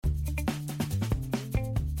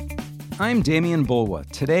I'm Damian Bulwa.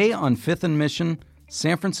 Today on Fifth and Mission,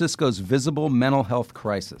 San Francisco's visible mental health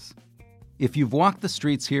crisis. If you've walked the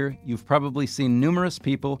streets here, you've probably seen numerous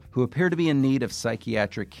people who appear to be in need of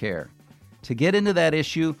psychiatric care. To get into that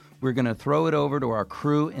issue, we're going to throw it over to our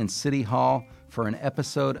crew in City Hall for an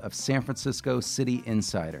episode of San Francisco City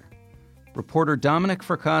Insider. Reporter Dominic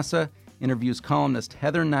Fracassa interviews columnist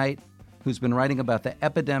Heather Knight, who's been writing about the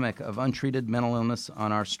epidemic of untreated mental illness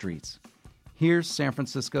on our streets. Here's San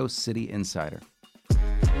Francisco City Insider.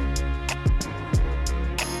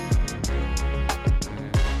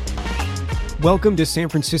 Welcome to San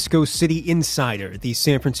Francisco City Insider, the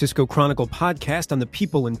San Francisco Chronicle podcast on the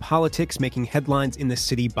people and politics making headlines in the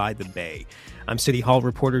city by the Bay. I'm City Hall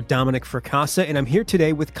reporter Dominic Fracassa, and I'm here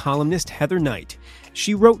today with columnist Heather Knight.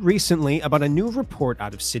 She wrote recently about a new report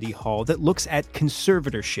out of City Hall that looks at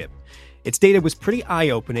conservatorship. Its data was pretty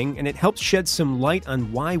eye-opening, and it helps shed some light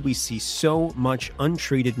on why we see so much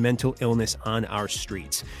untreated mental illness on our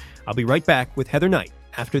streets. I'll be right back with Heather Knight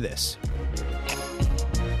after this.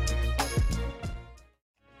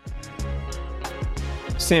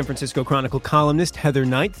 San Francisco Chronicle columnist Heather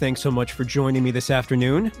Knight, thanks so much for joining me this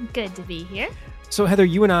afternoon. Good to be here. So Heather,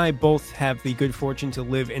 you and I both have the good fortune to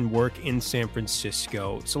live and work in San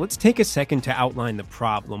Francisco. So let's take a second to outline the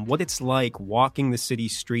problem, what it's like walking the city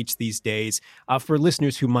streets these days for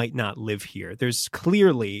listeners who might not live here. There's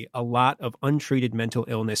clearly a lot of untreated mental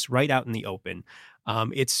illness right out in the open.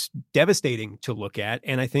 It's devastating to look at.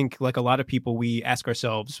 And I think, like a lot of people, we ask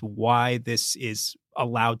ourselves why this is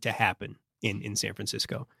allowed to happen in San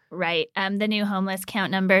Francisco. Right. The new homeless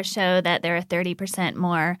count numbers show that there are 30%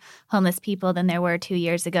 more homeless people than there were 2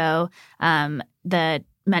 years ago. The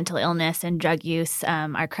mental illness and drug use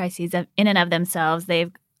are crises in and of themselves.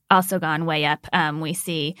 They've also gone way up. We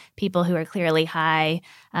see people who are clearly high,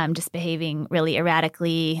 just behaving really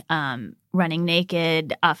erratically, running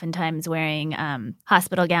naked, oftentimes wearing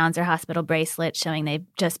hospital gowns or hospital bracelets showing they've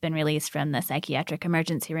just been released from the psychiatric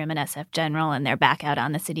emergency room at SF General and they're back out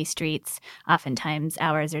on the city streets, oftentimes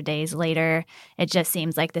hours or days later. It just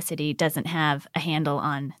seems like the city doesn't have a handle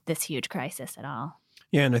on this huge crisis at all.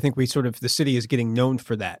 Yeah, and I think the city is getting known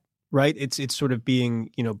for that. Right. It's sort of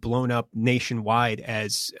being, blown up nationwide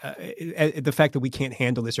as the fact that we can't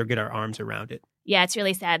handle this or get our arms around it. Yeah, it's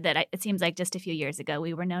really sad that it seems like just a few years ago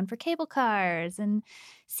we were known for cable cars and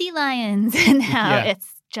sea lions, and now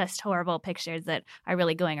it's just horrible pictures that are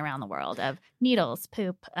really going around the world of needles,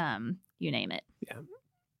 poop, you name it. Yeah.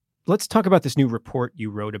 Let's talk about this new report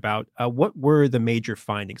you wrote about. What were the major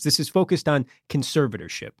findings? This is focused on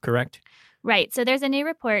conservatorship, correct? Right. So there's a new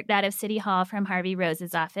report out of City Hall from Harvey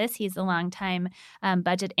Rose's office. He's a longtime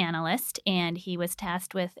budget analyst, and he was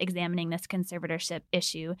tasked with examining this conservatorship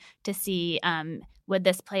issue to see would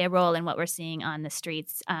this play a role in what we're seeing on the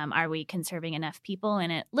streets? Are we conserving enough people?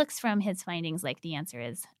 And it looks from his findings like the answer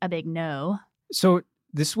is a big no. So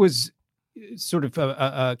this was sort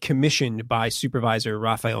of commissioned by Supervisor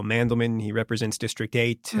Raphael Mandelman. He represents District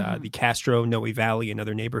 8, the Castro, Noe Valley, and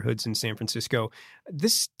other neighborhoods in San Francisco.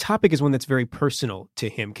 This topic is one that's very personal to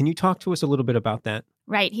him. Can you talk to us a little bit about that?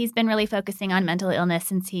 Right. He's been really focusing on mental illness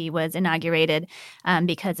since he was inaugurated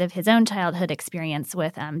because of his own childhood experience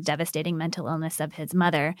with devastating mental illness of his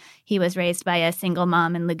mother. He was raised by a single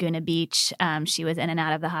mom in Laguna Beach. She was in and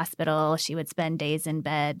out of the hospital. She would spend days in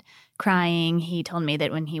bed crying. He told me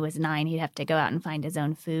that when he was 9, he'd have to go out and find his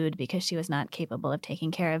own food because she was not capable of taking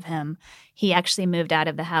care of him. He actually moved out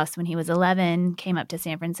of the house when he was 11, came up to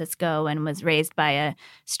San Francisco, and was raised by a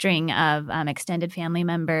string of extended family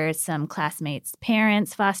members, some classmates'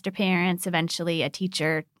 parents, foster parents. Eventually, a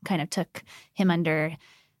teacher kind of took him under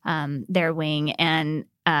their wing, and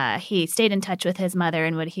he stayed in touch with his mother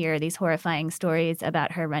and would hear these horrifying stories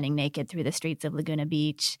about her running naked through the streets of Laguna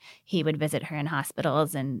Beach. He would visit her in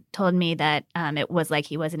hospitals and told me that it was like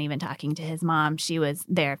he wasn't even talking to his mom. She was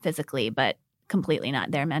there physically, but completely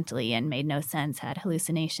not there mentally and made no sense, had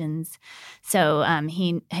hallucinations. So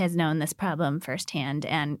he has known this problem firsthand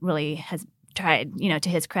and really has tried, to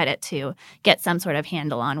his credit, to get some sort of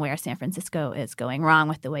handle on where San Francisco is going wrong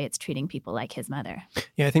with the way it's treating people like his mother.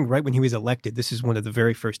 Yeah, I think right when he was elected, this is one of the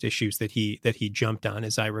very first issues that he jumped on,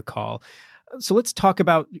 as I recall. So let's talk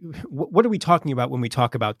about, what are we talking about when we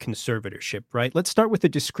talk about conservatorship, right? Let's start with the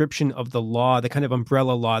description of the law, the kind of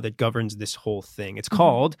umbrella law that governs this whole thing. It's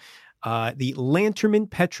called the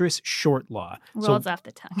Lanterman-Petrus Short Law. Rolls off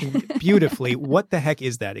the tongue. Beautifully. What the heck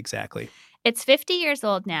is that exactly? It's 50 years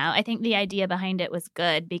old now. I think the idea behind it was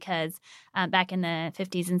good because Back in the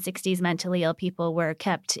 50s and 60s, mentally ill people were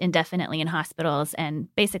kept indefinitely in hospitals, and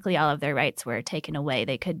basically all of their rights were taken away.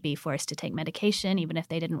 They could be forced to take medication even if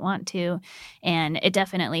they didn't want to. And it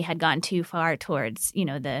definitely had gone too far towards,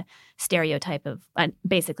 the stereotype of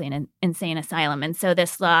basically an insane asylum. And so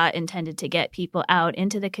this law intended to get people out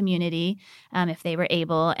into the community if they were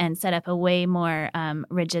able, and set up a way more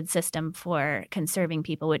rigid system for conserving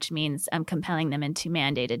people, which means compelling them into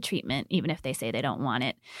mandated treatment, even if they say they don't want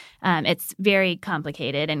it. It's very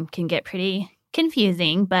complicated and can get pretty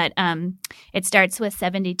confusing, but it starts with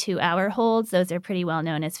 72-hour holds. Those are pretty well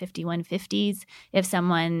known as 5150s. If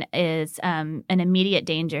someone is an immediate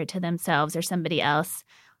danger to themselves or somebody else,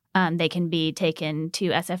 they can be taken to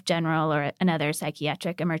SF General or another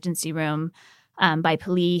psychiatric emergency room by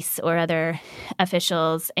police or other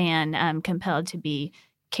officials and compelled to be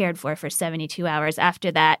cared for 72 hours.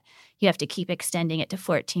 After that, you have to keep extending it to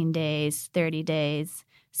 14 days, 30 days,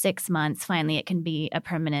 6 months. Finally, it can be a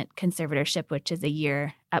permanent conservatorship, which is a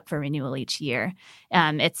year up for renewal each year.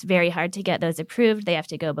 It's very hard to get those approved. They have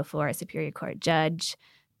to go before a Superior Court judge.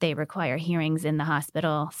 They require hearings in the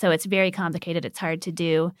hospital. So it's very complicated. It's hard to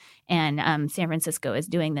do. And San Francisco is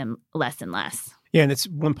doing them less and less. Yeah, and it's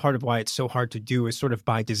one part of why it's so hard to do is sort of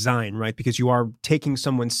by design, right? Because you are taking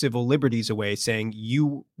someone's civil liberties away, saying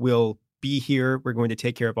you will be here. We're going to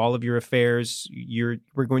take care of all of your affairs.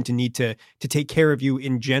 We're going to need to take care of you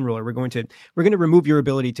in general, or we're going to remove your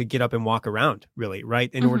ability to get up and walk around, really,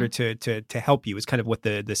 right? In order to help you is kind of what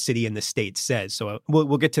the city and the state says. So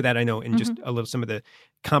we'll get to that, I know, in just a little, some of the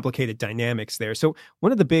complicated dynamics there. So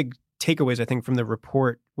one of the big takeaways, I think, from the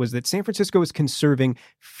report was that San Francisco is conserving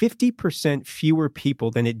 50% fewer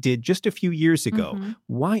people than it did just a few years ago.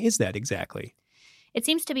 Why is that exactly? It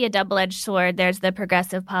seems to be a double-edged sword. There's the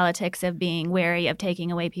progressive politics of being wary of taking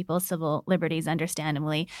away people's civil liberties,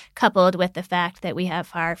 understandably, coupled with the fact that we have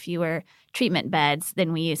far fewer treatment beds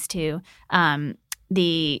than we used to.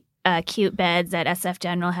 The acute beds at SF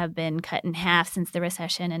General have been cut in half since the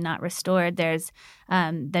recession and not restored. There's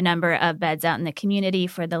the number of beds out in the community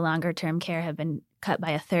for the longer-term care have been cut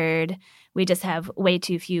by a third. We just have way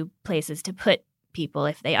too few places to put people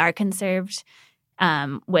if they are conserved.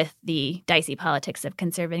 With the dicey politics of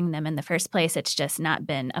conserving them in the first place, it's just not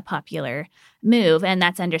been a popular move, and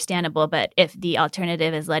that's understandable. But if the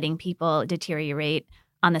alternative is letting people deteriorate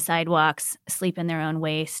on the sidewalks, sleep in their own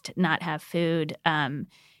waste, not have food,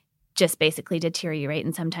 just basically deteriorate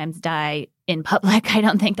and sometimes die in public, I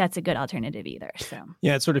don't think that's a good alternative either. So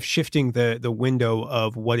yeah, it's sort of shifting the window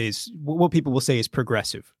of what people will say is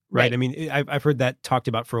progressive, right? I mean, I've heard that talked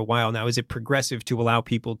about for a while now. Is it progressive to allow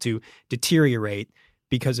people to deteriorate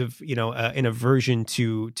because of an aversion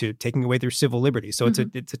to taking away their civil liberties? So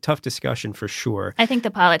it's a tough discussion for sure. I think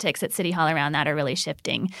the politics at City Hall around that are really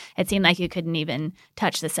shifting. It seemed like you couldn't even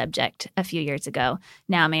touch the subject a few years ago.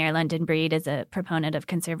 Now Mayor London Breed is a proponent of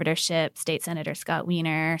conservatorship. State Senator Scott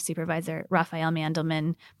Wiener, Supervisor Raphael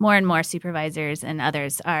Mandelman, more and more supervisors and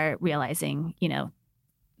others are realizing,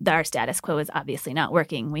 our status quo is obviously not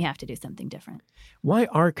working. We have to do something different. Why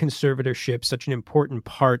are conservatorships such an important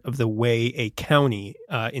part of the way a county,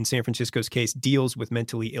 in San Francisco's case, deals with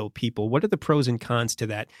mentally ill people? What are the pros and cons to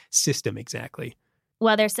that system exactly?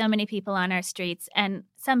 Well, there's so many people on our streets, and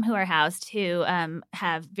some who are housed who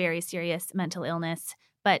have very serious mental illness.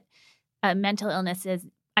 But mental illness is,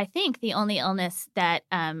 I think, the only illness that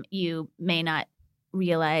you may not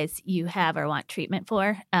realize you have or want treatment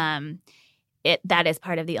for. That is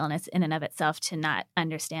part of the illness in and of itself, to not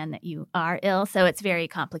understand that you are ill. So it's very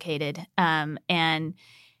complicated. And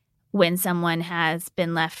when someone has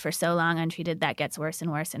been left for so long untreated, that gets worse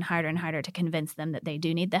and worse and harder to convince them that they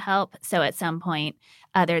do need the help. So at some point,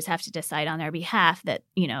 others have to decide on their behalf that,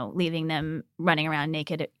 leaving them running around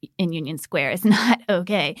naked in Union Square is not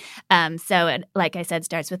okay. So it, like I said,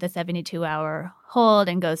 starts with a 72-hour hold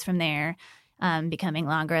and goes from there, becoming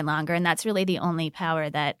longer and longer. And that's really the only power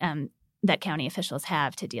that county officials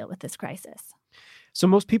have to deal with this crisis. So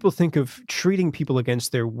most people think of treating people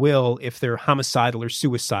against their will if they're homicidal or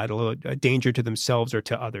suicidal, a danger to themselves or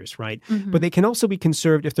to others, right? But they can also be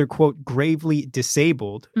conserved if they're, quote, gravely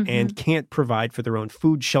disabled and can't provide for their own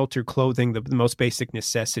food, shelter, clothing, the most basic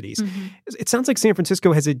necessities. It sounds like San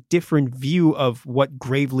Francisco has a different view of what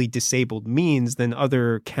gravely disabled means than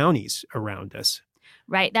other counties around us.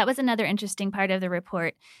 Right. That was another interesting part of the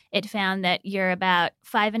report. It found that you're about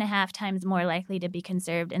 5.5 times more likely to be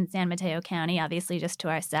conserved in San Mateo County, obviously just to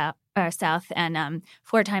our south, and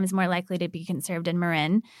 4 times more likely to be conserved in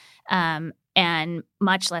Marin, and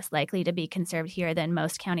much less likely to be conserved here than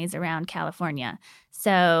most counties around California.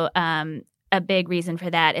 So a big reason for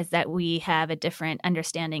that is that we have a different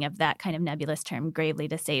understanding of that kind of nebulous term, gravely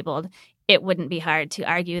disabled. It wouldn't be hard to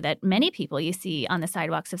argue that many people you see on the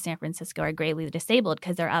sidewalks of San Francisco are gravely disabled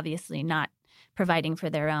because they're obviously not providing for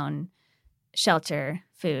their own shelter,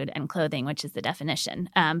 food, and clothing, which is the definition.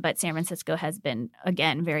 But San Francisco has been,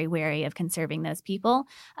 again, very wary of conserving those people.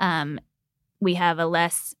 We have a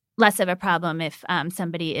less of a problem if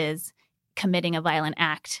somebody is committing a violent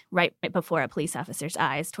act right before a police officer's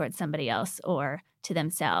eyes towards somebody else or to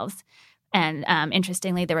themselves. And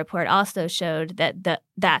interestingly, the report also showed that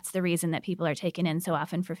that's the reason that people are taken in so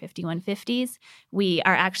often for 5150s. We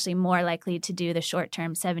are actually more likely to do the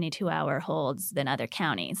short-term 72-hour holds than other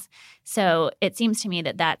counties. So it seems to me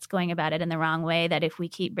that that's going about it in the wrong way, that if we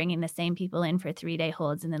keep bringing the same people in for 3-day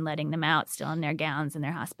holds and then letting them out still in their gowns and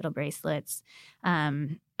their hospital bracelets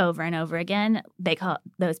over and over again, they call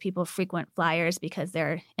those people frequent flyers because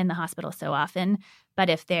they're in the hospital so often. But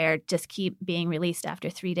if they're just keep being released after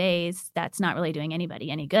 3 days, that's not really doing anybody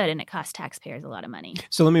any good, and it costs taxpayers a lot of money.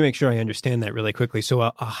 So let me make sure I understand that really quickly.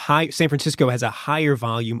 So San Francisco has a higher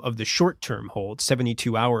volume of the short-term holds,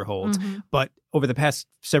 72-hour holds, but over the past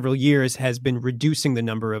several years has been reducing the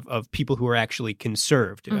number of people who are actually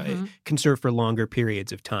conserved for longer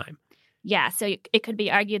periods of time. Yeah, so it could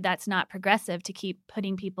be argued that's not progressive to keep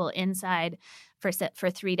putting people inside for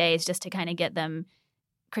 3 days just to kind of get them,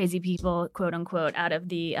 crazy people, quote unquote, out of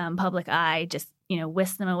the public eye, just,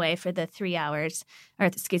 whisk them away for the 3 hours,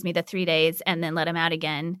 or the 3 days, and then let them out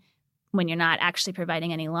again when you're not actually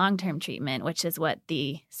providing any long-term treatment, which is what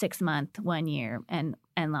the 6-month, 1 year, and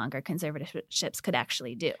longer conservatorships could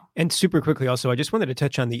actually do. And super quickly also, I just wanted to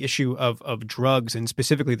touch on the issue of drugs and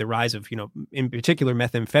specifically the rise of, in particular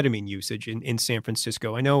methamphetamine usage in San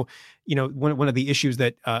Francisco. I know, one of the issues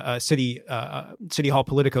that City Hall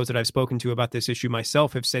politicos that I've spoken to about this issue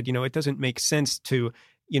myself have said, it doesn't make sense to,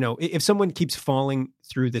 if someone keeps falling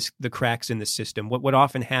through the cracks in the system, what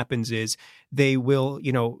often happens is they will,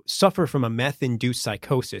 suffer from a meth-induced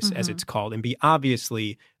psychosis, as it's called, and be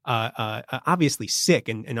obviously sick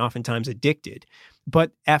and oftentimes addicted.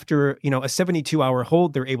 But after, a 72-hour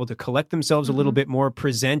hold, they're able to collect themselves a little bit more,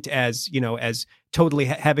 present as, as totally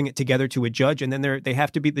having it together to a judge. And then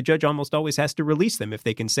the judge almost always has to release them if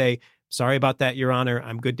they can say, sorry about that, Your Honor,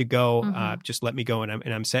 I'm good to go. Just let me go and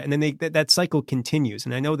I'm set. And then that cycle continues.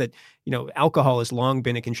 And I know that, alcohol has long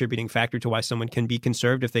been a contributing factor to why someone can be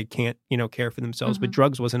conserved if they can't, care for themselves. But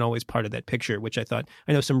drugs wasn't always part of that picture, which I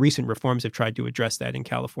know some recent reforms have tried to address that in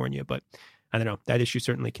California. But I don't know, that issue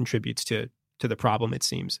certainly contributes to the problem, it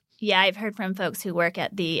seems. Yeah, I've heard from folks who work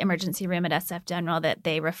at the emergency room at SF General that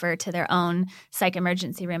they refer to their own psych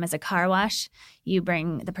emergency room as a car wash. You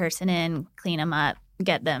bring the person in, clean them up,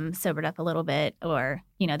 get them sobered up a little bit, or,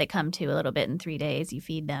 they come to a little bit in 3 days, you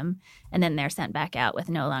feed them, and then they're sent back out with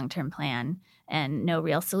no long-term plan and no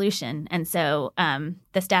real solution. And so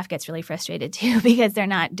the staff gets really frustrated too because they're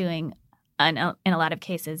not doing, in a lot of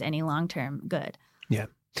cases, any long-term good. Yeah.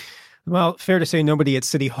 Well, fair to say nobody at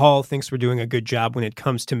City Hall thinks we're doing a good job when it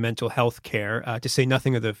comes to mental health care, to say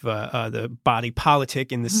nothing of the body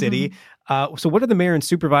politic in the city. So what are the mayor and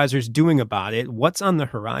supervisors doing about it? What's on the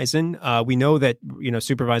horizon? We know that,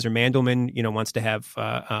 Supervisor Mandelman, wants to have,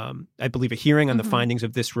 I believe, a hearing on the findings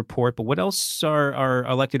of this report. But what else are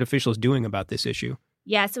elected officials doing about this issue?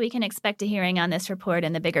 Yeah, so we can expect a hearing on this report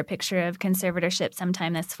and the bigger picture of conservatorship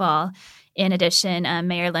sometime this fall. In addition,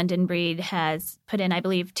 Mayor London Breed has put in, I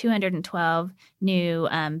believe, 212 new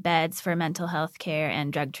beds for mental health care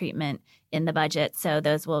and drug treatment in the budget. So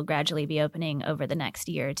those will gradually be opening over the next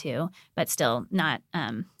year or two, but still not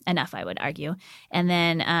enough, I would argue. And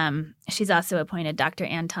then she's also appointed Dr.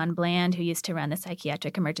 Anton Bland, who used to run the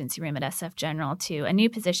psychiatric emergency room at SF General, to a new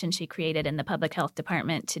position she created in the public health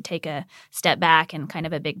department to take a step back and kind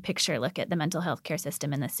of a big picture look at the mental health care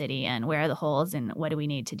system in the city and where are the holes and what do we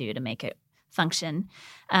need to do to make it function.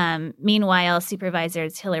 Meanwhile,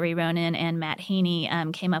 Supervisors Hillary Ronen and Matt Haney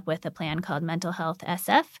came up with a plan called Mental Health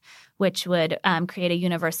SF, which would create a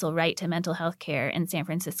universal right to mental health care in San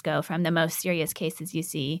Francisco from the most serious cases you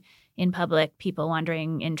see in public, people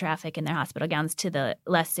wandering in traffic in their hospital gowns, to the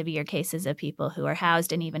less severe cases of people who are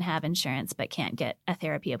housed and even have insurance but can't get a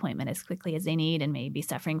therapy appointment as quickly as they need and may be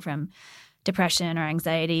suffering from depression or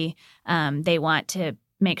anxiety. They want to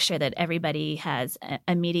make sure that everybody has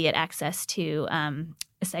immediate access to a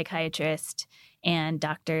psychiatrist and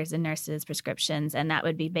doctors and nurses' prescriptions, and that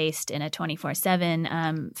would be based in a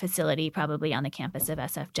 24/7 facility, probably on the campus of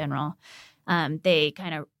SF General. They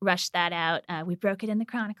kind of rushed that out. We broke it in the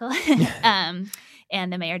Chronicle,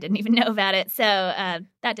 and the mayor didn't even know about it. So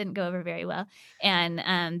that didn't go over very well.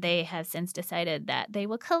 And they have since decided that they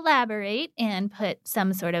will collaborate and put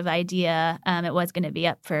some sort of idea. It was going to be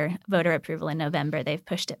up for voter approval in November. They've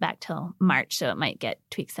pushed it back till March, so it might get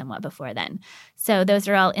tweaked somewhat before then. So those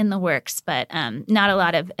are all in the works, but not a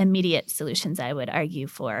lot of immediate solutions, I would argue,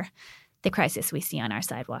 for the crisis we see on our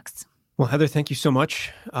sidewalks. Well, Heather, thank you so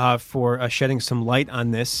much for shedding some light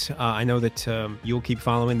on this. I know that you'll keep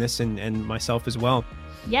following this and myself as well.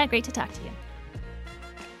 Yeah, great to talk to you.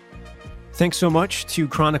 Thanks so much to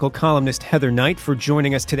Chronicle columnist Heather Knight for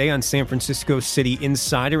joining us today on San Francisco City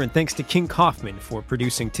Insider, and thanks to King Kaufman for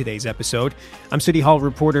producing today's episode. I'm City Hall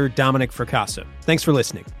reporter Dominic Fracassa. Thanks for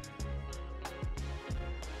listening.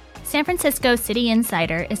 San Francisco City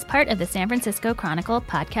Insider is part of the San Francisco Chronicle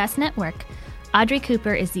podcast network. Audrey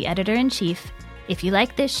Cooper is the editor-in-chief. If you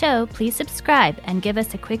like this show, please subscribe and give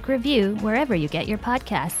us a quick review wherever you get your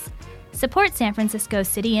podcasts. Support San Francisco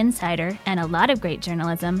City Insider and a lot of great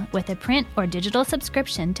journalism with a print or digital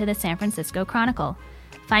subscription to the San Francisco Chronicle.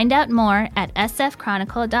 Find out more at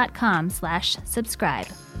sfchronicle.com/subscribe.